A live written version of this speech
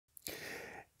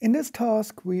In this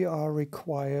task, we are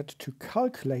required to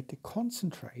calculate the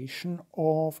concentration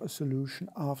of a solution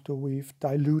after we've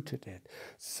diluted it.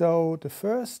 So the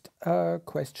first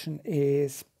question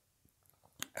is,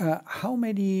 how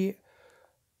many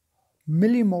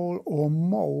millimole or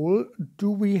mole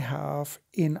do we have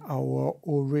in our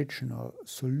original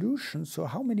solution? So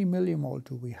how many millimole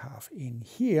do we have in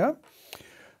here?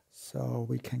 So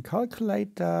we can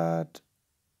calculate that.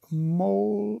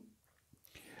 Mole,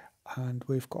 and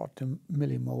we've got the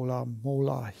millimolar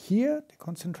molar here, the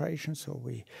concentration, so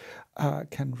we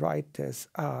can write this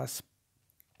as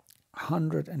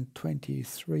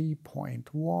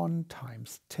 123.1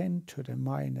 times 10 to the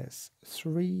minus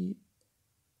 3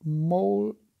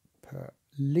 mole per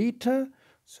liter.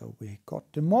 So we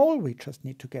got the mole, we just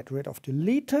need to get rid of the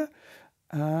liter,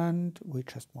 and we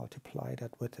just multiply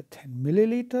that with the 10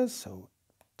 milliliters, so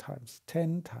times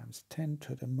 10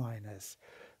 to the minus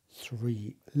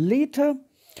 3 liter.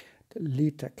 The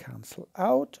liter cancel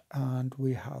out, and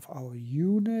we have our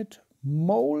unit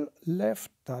mole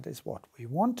left. That is what we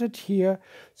wanted here.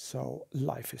 So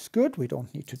life is good. We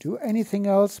don't need to do anything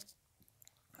else.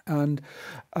 And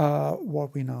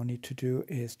what we now need to do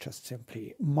is just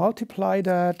simply multiply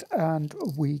that, and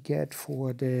we get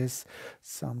for this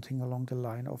something along the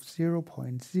line of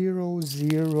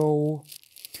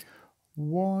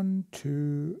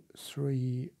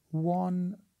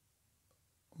 0.001231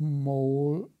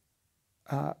 mole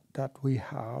that we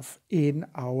have in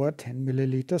our 10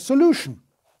 milliliter solution.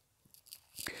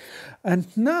 And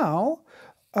now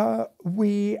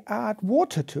we add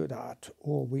water to that,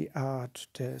 or we add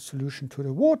the solution to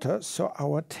the water. So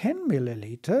our 10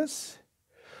 milliliters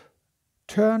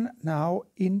turn now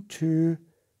into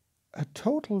a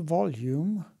total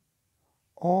volume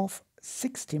of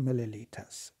 60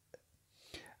 milliliters.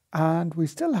 And we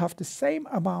still have the same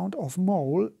amount of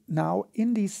mole now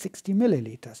in these 60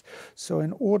 milliliters. So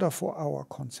in order for our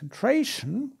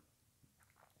concentration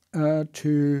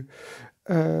to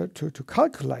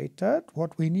calculate that,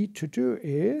 what we need to do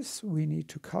is we need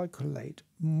to calculate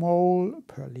mole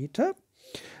per liter.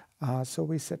 So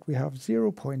we said we have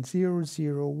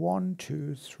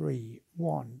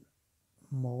 0.001231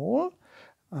 mole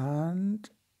and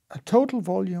a total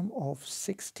volume of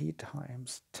 60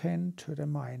 times 10 to the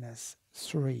minus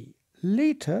 3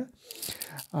 liter.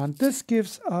 And this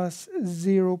gives us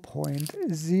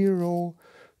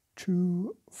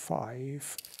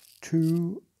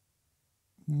 0.0252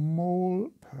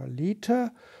 mole per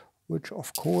liter, which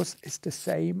of course is the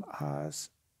same as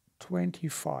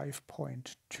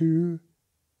 25.2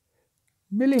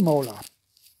 millimolar.